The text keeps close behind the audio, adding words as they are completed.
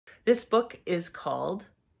This book is called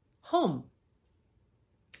Home,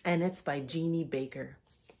 and it's by Jeannie Baker.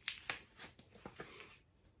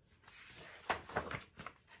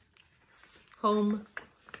 Home.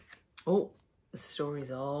 Oh, the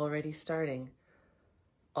story's already starting.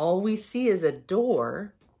 All we see is a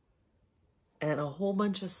door and a whole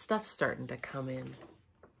bunch of stuff starting to come in.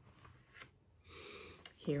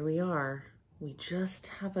 Here we are. We just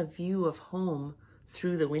have a view of home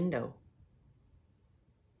through the window.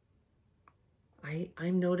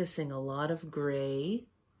 I'm noticing a lot of gray.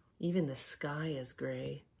 Even the sky is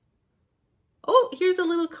gray. Oh, here's a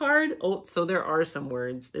little card. Oh, so there are some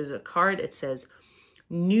words. There's a card. It says,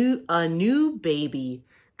 a new baby.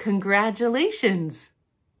 Congratulations.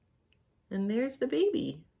 And there's the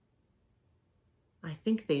baby. I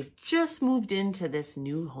think they've just moved into this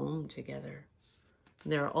new home together.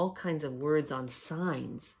 There are all kinds of words on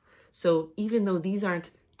signs. So even though these aren't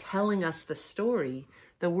telling us the story,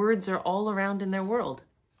 the words are all around in their world.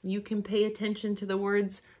 You can pay attention to the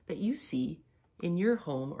words that you see in your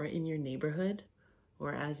home or in your neighborhood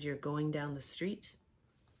or as you're going down the street.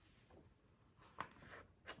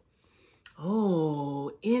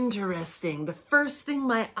 Oh, interesting. The first thing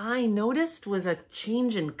my eye noticed was a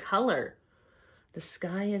change in color. The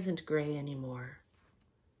sky isn't gray anymore.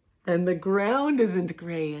 And the ground isn't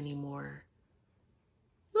gray anymore.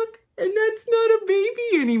 Look, and that's not a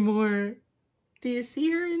baby anymore. Do you see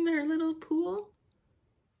her in her little pool?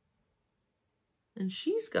 And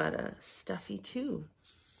she's got a stuffy too.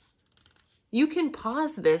 You can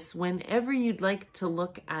pause this whenever you'd like to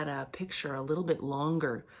look at a picture a little bit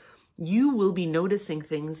longer. You will be noticing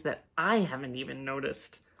things that I haven't even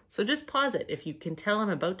noticed. So just pause it if you can tell I'm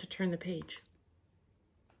about to turn the page.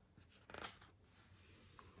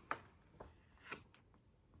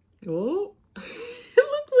 Oh,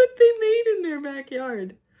 look what they made in their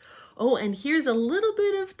backyard. Oh, and here's a little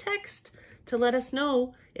bit of text to let us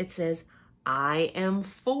know. It says, I am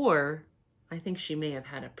 4. I think she may have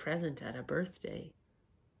had a present at a birthday.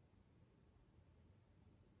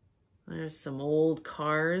 There's some old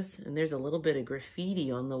cars, and there's a little bit of graffiti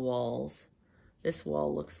on the walls. This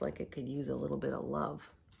wall looks like it could use a little bit of love.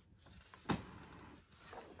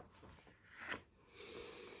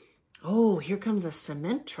 Oh, here comes a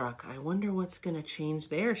cement truck. I wonder what's going to change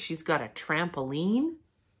there. She's got a trampoline.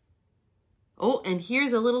 Oh, and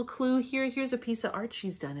here's a little clue here. Here's a piece of art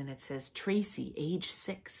she's done, and it says Tracy, age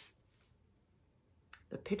 6.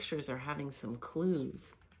 The pictures are having some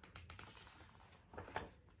clues.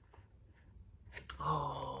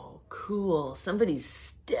 Oh, cool. Somebody's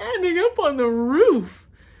standing up on the roof.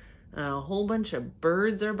 And a whole bunch of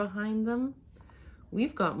birds are behind them.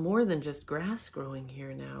 We've got more than just grass growing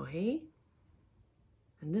here now, hey?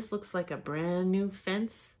 And this looks like a brand new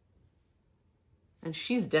fence. And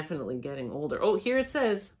she's definitely getting older. Oh, here it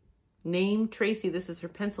says, name Tracy. This is her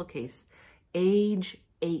pencil case. Age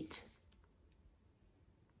 8.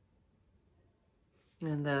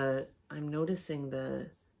 And I'm noticing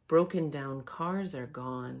the broken down cars are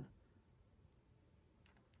gone.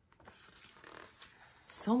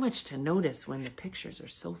 So much to notice when the pictures are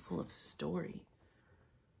so full of story.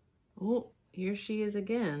 Oh, here she is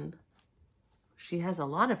again. She has a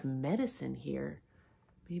lot of medicine here.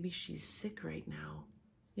 Maybe she's sick right now.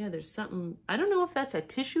 Yeah, there's something, I don't know if that's a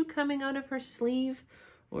tissue coming out of her sleeve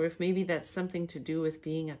or if maybe that's something to do with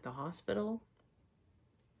being at the hospital.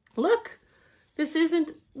 Look, this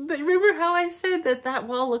isn't, but remember how I said that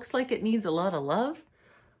wall looks like it needs a lot of love?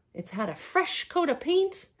 It's had a fresh coat of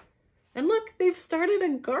paint. And look, they've started a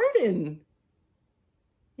garden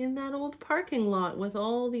in that old parking lot with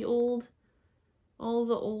all the old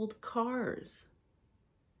cars.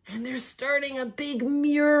 And they're starting a big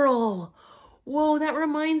mural. Whoa, that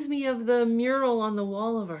reminds me of the mural on the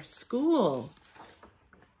wall of our school.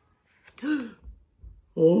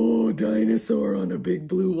 Oh, dinosaur on a big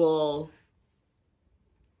blue wall.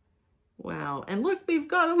 Wow, and look, they've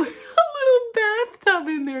got a little bathtub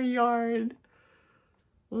in their yard.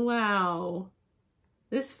 Wow,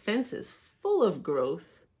 this fence is full of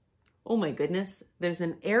growth. Oh my goodness, there's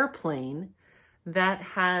an airplane that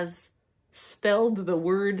has spelled the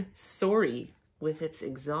word sorry with its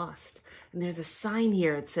exhaust. And there's a sign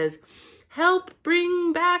here. It says, help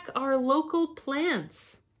bring back our local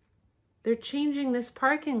plants. They're changing this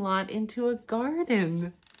parking lot into a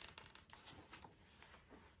garden.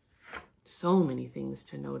 So many things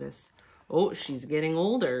to notice. Oh, she's getting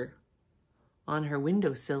older. On her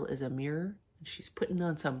windowsill is a mirror, and she's putting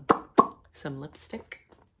on some lipstick.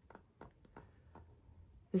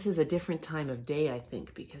 This is a different time of day, I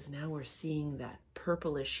think, because now we're seeing that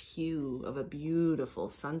purplish hue of a beautiful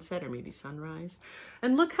sunset or maybe sunrise.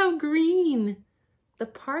 And look how green the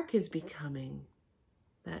park is becoming.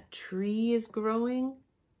 That tree is growing.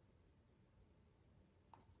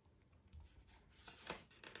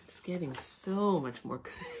 It's getting so much more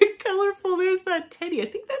colorful. There's that teddy. I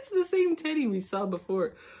think that's the same teddy we saw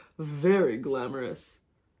before. Very glamorous.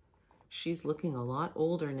 She's looking a lot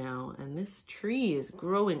older now, and this tree is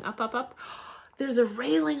growing up, up, up. There's a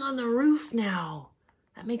railing on the roof now.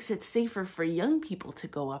 That makes it safer for young people to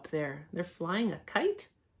go up there. They're flying a kite.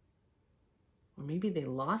 Or maybe they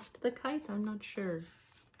lost the kite, I'm not sure.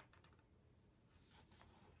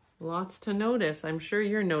 Lots to notice. I'm sure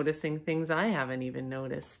you're noticing things I haven't even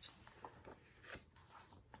noticed.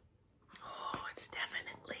 Oh, it's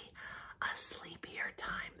definitely a sleepier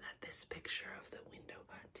time that this picture of the window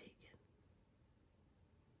got taken.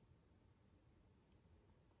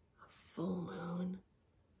 A full moon.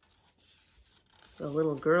 The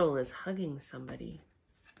little girl is hugging somebody.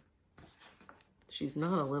 She's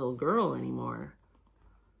not a little girl anymore.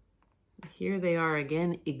 Here they are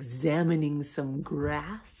again, examining some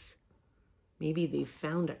grass. Maybe they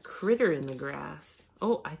found a critter in the grass.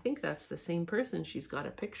 Oh, I think that's the same person. She's got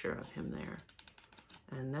a picture of him there.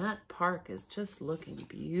 And that park is just looking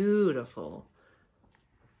beautiful.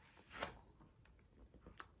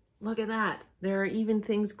 Look at that. There are even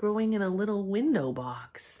things growing in a little window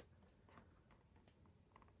box.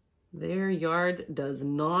 Their yard does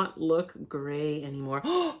not look gray anymore.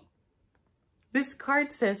 Oh! This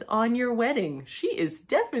card says, on your wedding. She is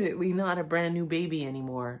definitely not a brand new baby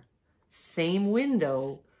anymore. Same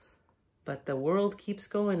window, but the world keeps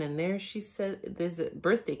going. And there she said, there's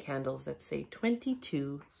birthday candles that say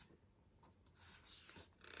 22.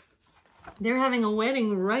 They're having a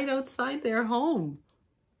wedding right outside their home.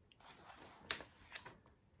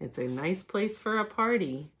 It's a nice place for a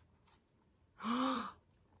party.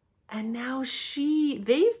 And now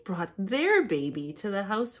they've brought their baby to the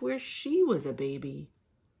house where she was a baby.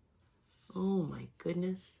 Oh my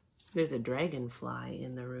goodness. There's a dragonfly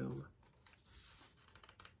in the room.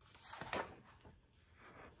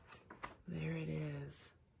 There it is.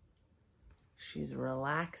 She's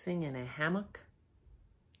relaxing in a hammock.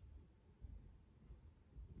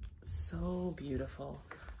 So beautiful.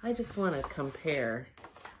 I just want to compare.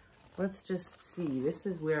 Let's just see. This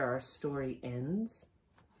is where our story ends.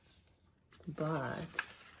 But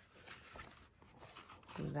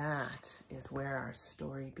that is where our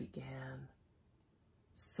story began.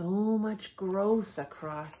 So much growth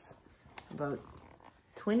across about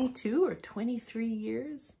 22 or 23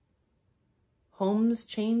 years. Homes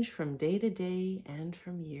change from day to day and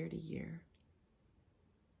from year to year.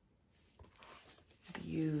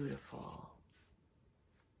 Beautiful.